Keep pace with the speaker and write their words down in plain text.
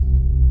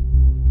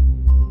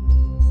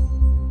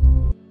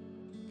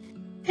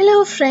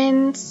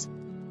friends,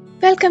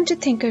 welcome to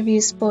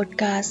ThinkerViews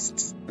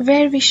podcasts,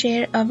 where we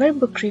share our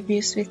book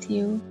reviews with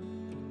you.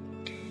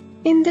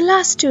 In the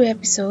last two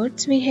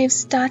episodes, we have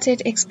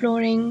started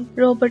exploring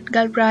Robert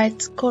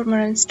Galbraith's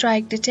Cormoran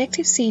Strike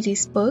detective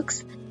series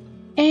books,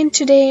 and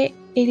today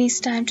it is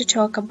time to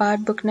talk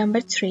about book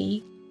number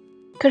 3,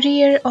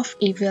 Career of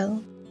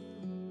Evil.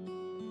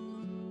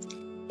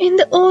 In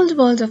the old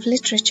world of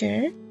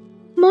literature,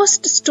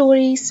 most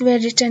stories were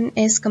written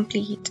as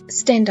complete,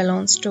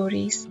 standalone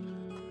stories.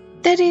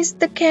 That is,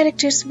 the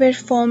characters were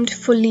formed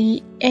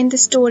fully and the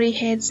story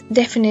had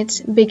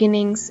definite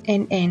beginnings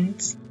and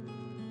ends.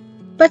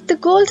 But the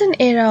golden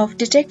era of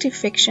detective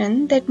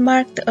fiction that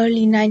marked the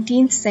early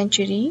 19th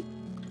century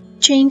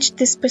changed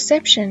this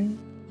perception.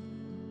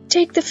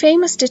 Take the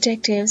famous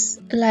detectives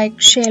like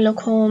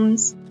Sherlock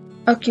Holmes,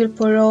 Hercule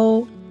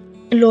Poirot,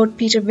 Lord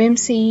Peter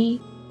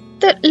Wimsey.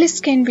 The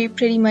list can be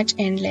pretty much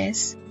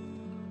endless.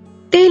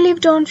 They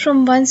lived on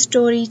from one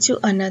story to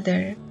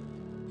another.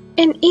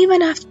 And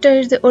even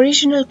after the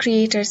original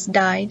creators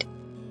died,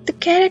 the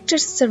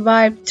characters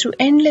survived through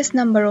endless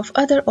number of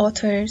other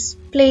authors,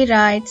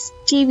 playwrights,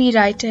 TV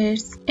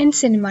writers, and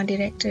cinema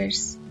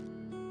directors.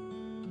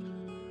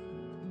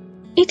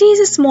 It is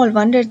a small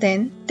wonder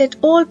then that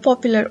all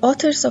popular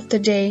authors of the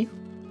day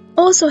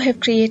also have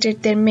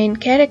created their main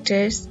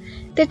characters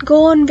that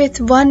go on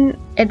with one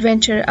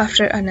adventure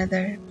after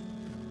another.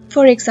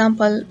 For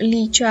example,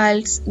 Lee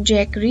Child's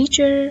Jack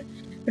Reacher,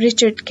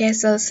 Richard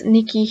Castle's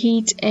Nikki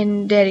Heat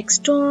and Derek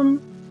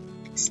Storm,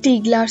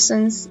 Stieg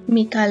Larsson's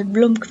Mikael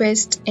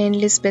Blomkvist and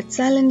Lisbeth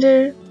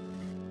Salander,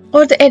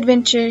 or the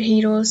adventure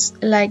heroes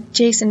like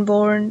Jason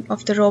Bourne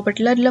of the Robert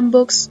Ludlum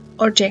books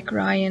or Jack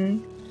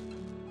Ryan.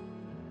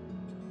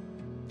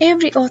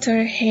 Every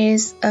author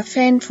has a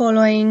fan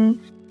following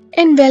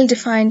and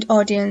well-defined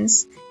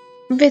audience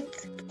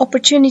with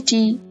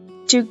opportunity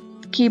to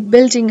keep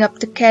building up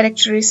the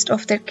characteristics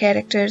of their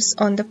characters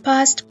on the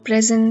past,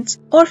 present,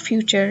 or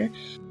future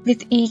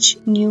with each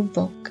new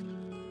book.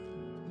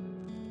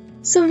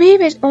 So we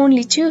were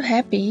only too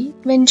happy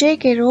when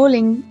J.K.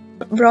 Rowling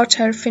brought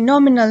her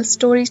phenomenal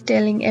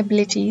storytelling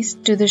abilities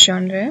to the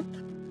genre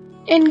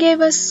and gave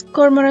us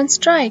Cormoran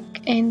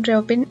Strike and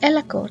Robin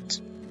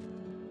Ellacott.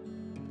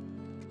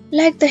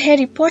 Like the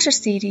Harry Potter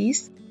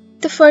series,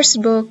 the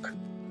first book,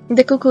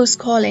 The Cuckoo's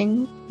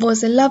Calling,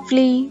 was a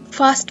lovely,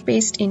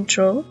 fast-paced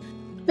intro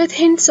with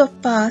hints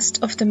of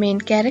past of the main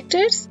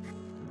characters,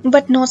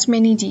 but not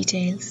many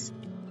details.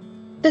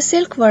 The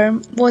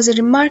Silkworm was a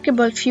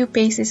remarkable few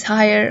paces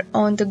higher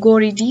on the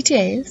gory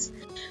details,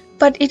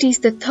 but it is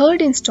the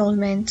third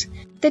installment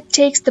that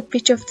takes the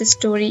pitch of the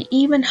story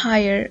even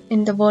higher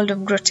in the world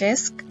of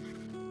grotesque.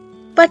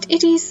 But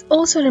it is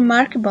also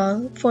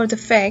remarkable for the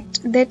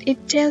fact that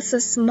it tells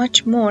us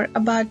much more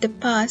about the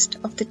past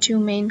of the two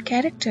main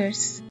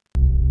characters.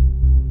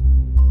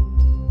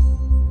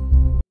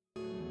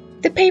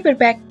 The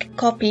paperback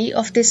copy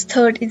of this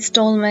third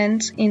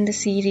installment in the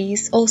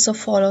series also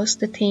follows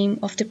the theme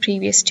of the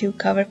previous two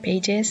cover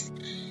pages.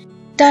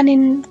 Done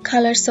in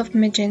colors of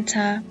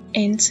magenta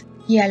and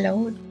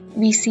yellow,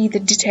 we see the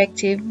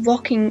detective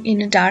walking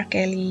in a dark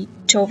alley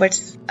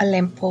towards a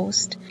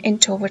lamppost and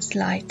towards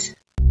light.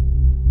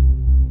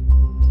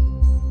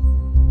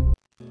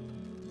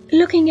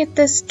 Looking at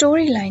the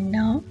storyline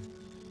now,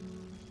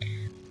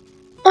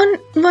 on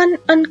one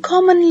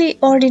uncommonly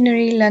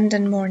ordinary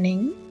London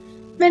morning,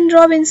 when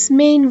Robin's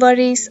main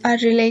worries are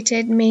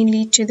related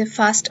mainly to the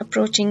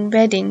fast-approaching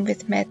wedding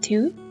with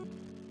Matthew,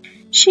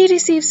 she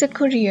receives a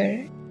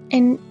courier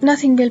and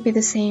nothing will be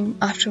the same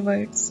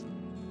afterwards.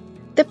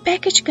 The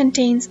package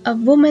contains a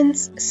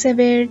woman's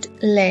severed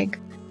leg,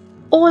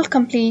 all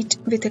complete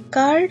with a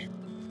card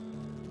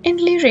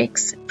and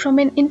lyrics from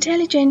an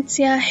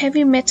intelligentsia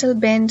heavy metal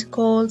band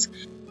called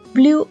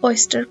Blue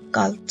Oyster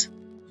Cult.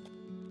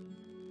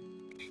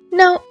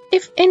 Now,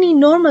 if any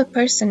normal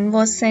person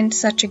was sent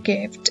such a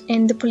gift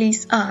and the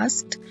police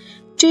asked,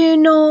 "Do you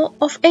know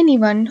of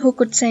anyone who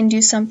could send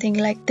you something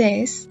like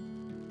this?"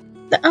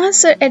 the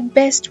answer at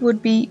best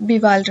would be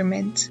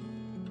bewilderment.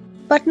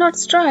 But not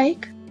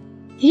Strike.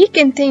 He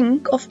can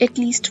think of at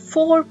least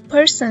 4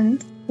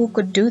 persons who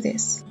could do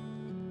this.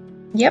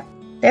 Yep,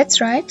 that's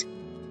right.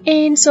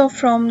 And so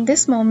from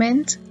this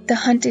moment, the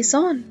hunt is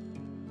on.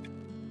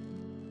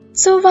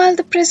 So while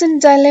the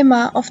present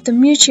dilemma of the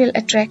mutual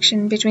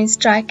attraction between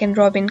Strike and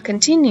Robin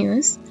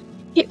continues,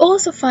 he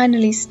also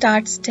finally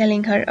starts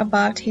telling her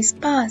about his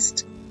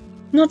past.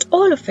 Not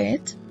all of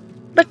it,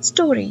 but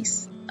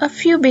stories, a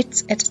few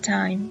bits at a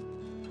time,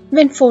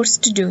 when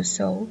forced to do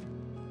so.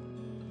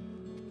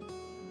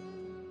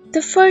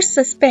 The first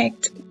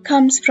suspect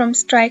comes from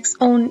Strike's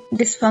own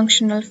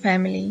dysfunctional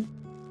family,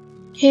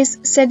 his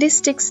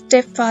sadistic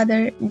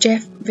stepfather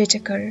Jeff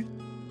Whittaker,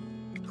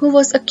 who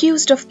was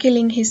accused of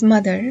killing his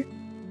mother,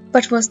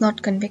 but was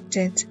not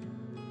convicted.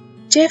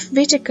 Jeff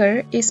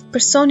Whittaker is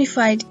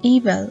personified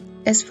evil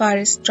as far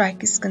as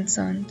Strike is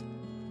concerned.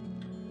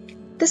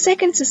 The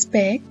second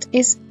suspect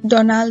is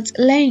Donald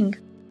Lang,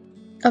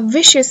 a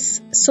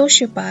vicious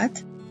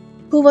sociopath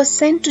who was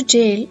sent to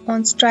jail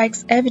on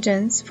Strike's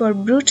evidence for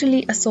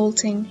brutally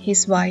assaulting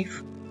his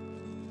wife.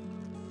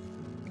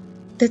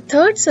 The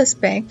third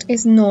suspect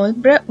is Noel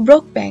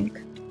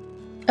Brokebank,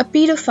 a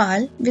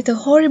pedophile with a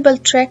horrible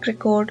track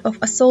record of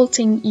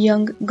assaulting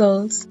young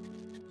girls,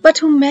 but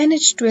who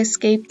managed to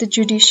escape the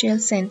judicial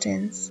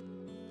sentence.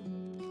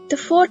 The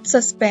fourth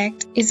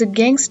suspect is a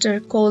gangster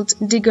called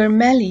Digger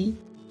Malley,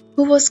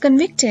 who was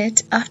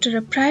convicted after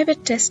a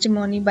private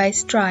testimony by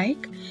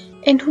Strike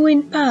and who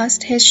in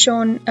past has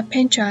shown a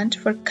penchant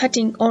for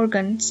cutting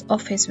organs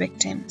of his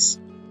victims.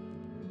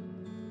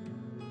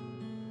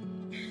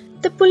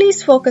 The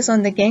police focus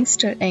on the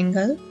gangster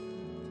angle,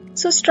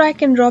 so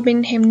Strike and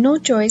Robin have no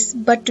choice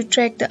but to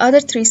track the other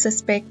three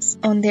suspects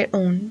on their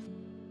own,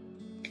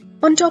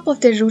 on top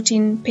of their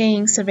routine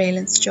paying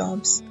surveillance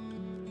jobs.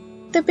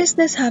 The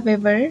business,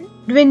 however,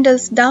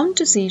 dwindles down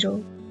to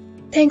zero,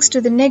 thanks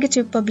to the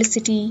negative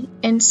publicity,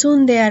 and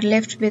soon they are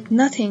left with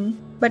nothing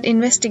but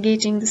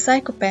investigating the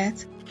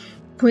psychopath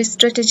who is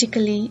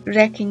strategically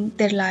wrecking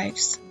their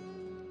lives.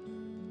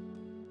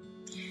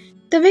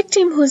 The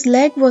victim whose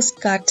leg was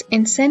cut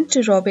and sent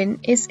to Robin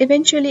is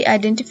eventually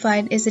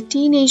identified as a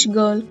teenage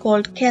girl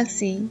called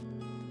Kelsey,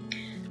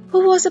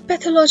 who was a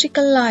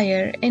pathological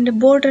liar and a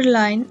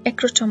borderline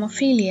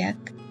acrotomophiliac,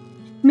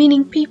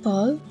 meaning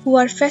people who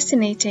are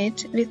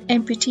fascinated with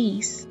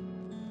amputees.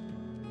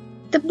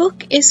 The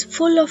book is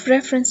full of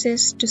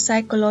references to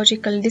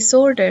psychological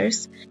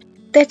disorders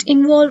that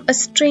involve a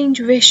strange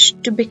wish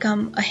to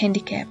become a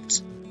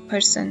handicapped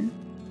person.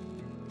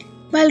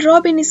 While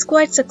Robin is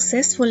quite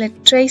successful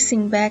at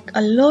tracing back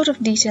a lot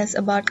of details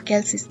about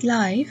Kelsey's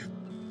life,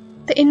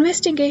 the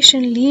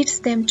investigation leads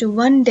them to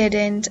one dead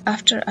end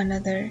after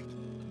another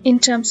in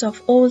terms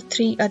of all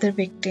three other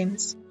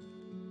victims,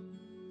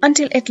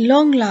 until at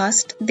long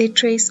last they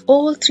trace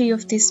all three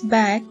of these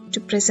back to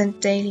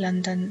present-day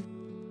London.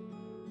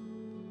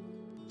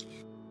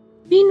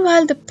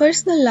 Meanwhile, the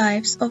personal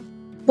lives of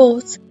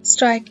both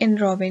Strike and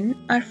Robin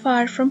are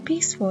far from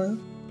peaceful,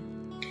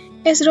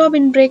 as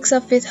Robin breaks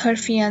up with her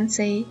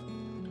fiancé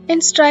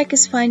and Strike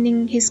is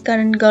finding his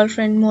current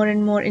girlfriend more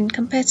and more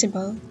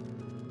incompatible.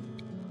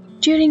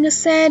 During a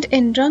sad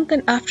and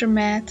drunken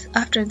aftermath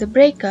after the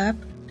breakup,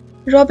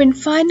 Robin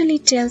finally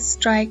tells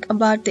Strike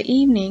about the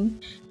evening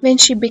when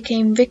she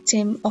became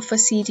victim of a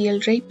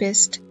serial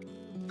rapist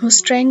who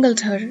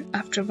strangled her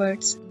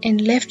afterwards and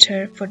left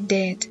her for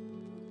dead.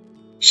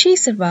 She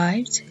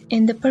survived,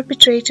 and the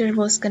perpetrator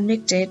was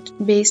convicted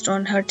based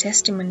on her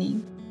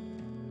testimony.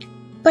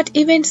 But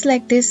events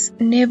like this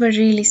never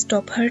really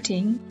stop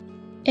hurting,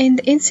 and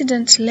the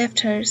incident left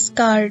her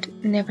scarred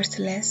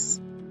nevertheless.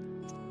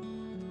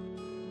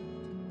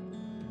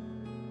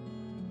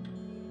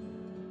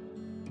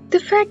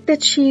 The fact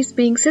that she is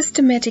being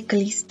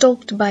systematically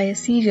stalked by a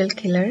serial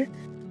killer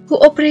who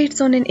operates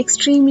on an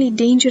extremely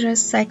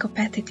dangerous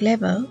psychopathic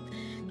level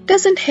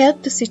doesn't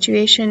help the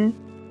situation,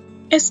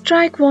 as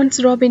Strike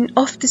wants Robin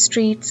off the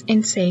streets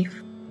and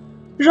safe.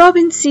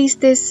 Robin sees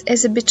this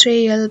as a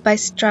betrayal by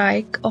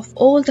Strike of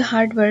all the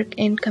hard work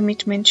and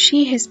commitment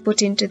she has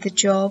put into the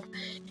job,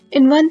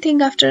 and one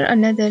thing after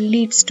another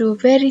leads to a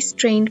very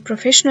strained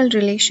professional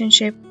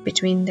relationship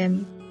between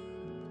them.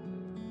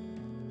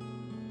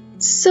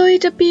 So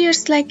it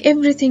appears like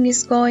everything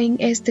is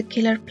going as the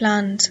killer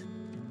planned.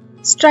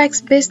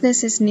 Strike's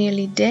business is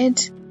nearly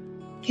dead,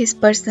 his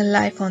personal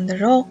life on the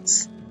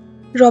rocks,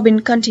 Robin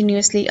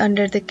continuously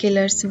under the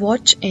killer's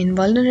watch and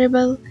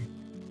vulnerable,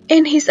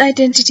 and his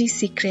identity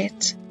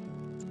secret,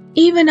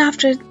 even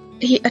after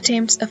he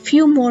attempts a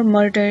few more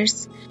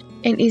murders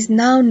and is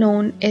now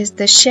known as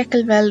the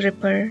Shacklewell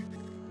Ripper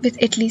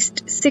with at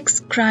least 6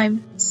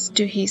 crimes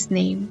to his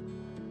name.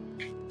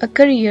 A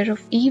career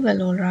of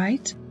evil, all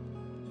right.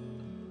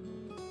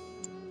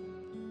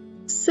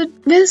 So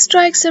will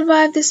Strike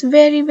survive this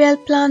very well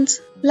planned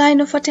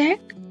line of attack?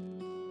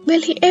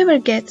 Will he ever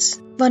get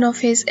one of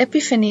his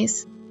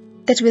epiphanies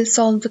that will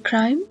solve the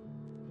crime?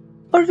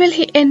 Or will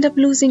he end up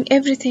losing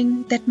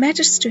everything that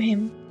matters to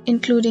him,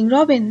 including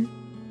Robin?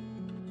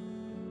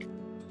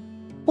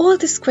 All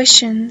these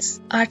questions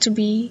are to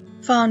be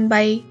found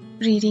by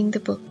reading the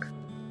book.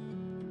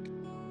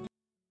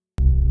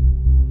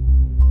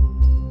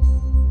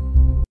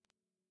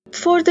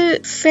 For the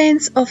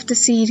fans of the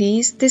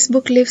series, this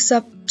book lives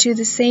up to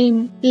the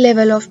same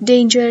level of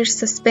danger,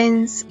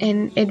 suspense,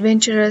 and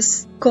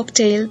adventurous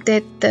cocktail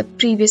that the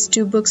previous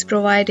 2 books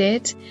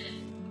provided.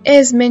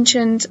 As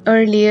mentioned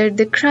earlier,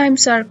 the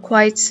crimes are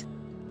quite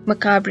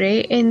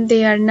macabre and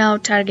they are now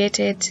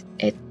targeted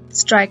at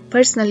Strike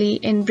personally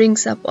and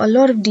brings up a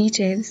lot of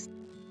details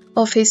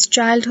of his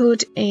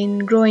childhood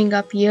and growing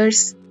up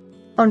years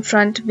on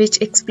front,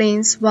 which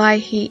explains why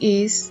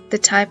he is the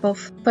type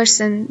of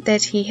person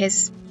that he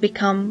has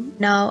become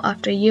now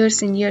after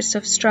years and years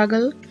of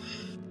struggle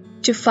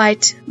to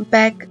fight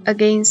back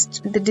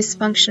against the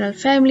dysfunctional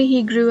family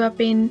he grew up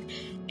in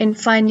and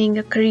finding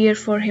a career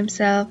for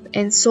himself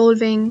and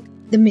solving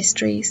the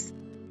mysteries.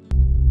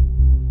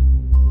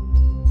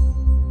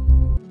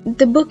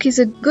 The book is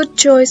a good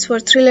choice for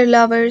thriller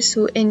lovers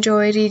who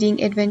enjoy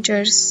reading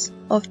adventures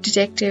of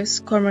detectives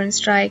Cormoran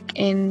Strike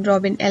and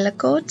Robin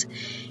Ellicott.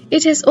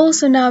 It has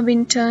also now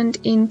been turned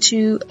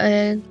into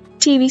a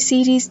TV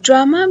series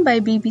drama by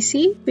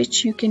BBC,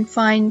 which you can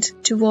find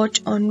to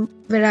watch on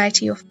a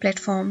variety of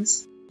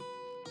platforms.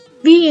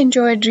 We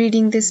enjoyed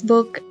reading this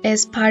book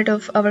as part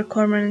of our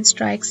Cormoran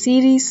Strike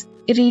series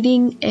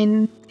reading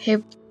and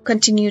have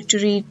continued to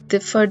read the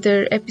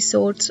further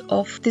episodes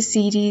of the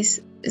series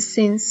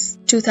since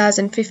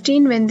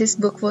 2015 when this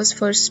book was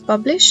first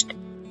published.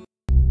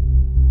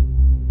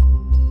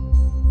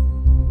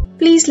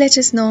 Please let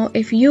us know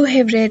if you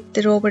have read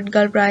the Robert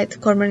Galbraith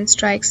Cormoran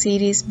Strike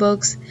series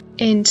books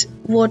and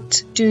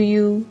what do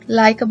you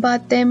like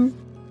about them.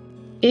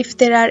 If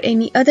there are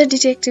any other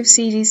detective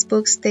series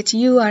books that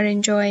you are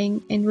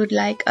enjoying and would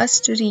like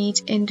us to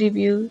read and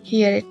review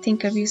here at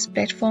ThinkerViews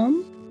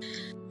platform.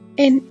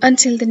 And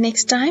until the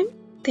next time,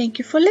 thank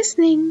you for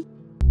listening.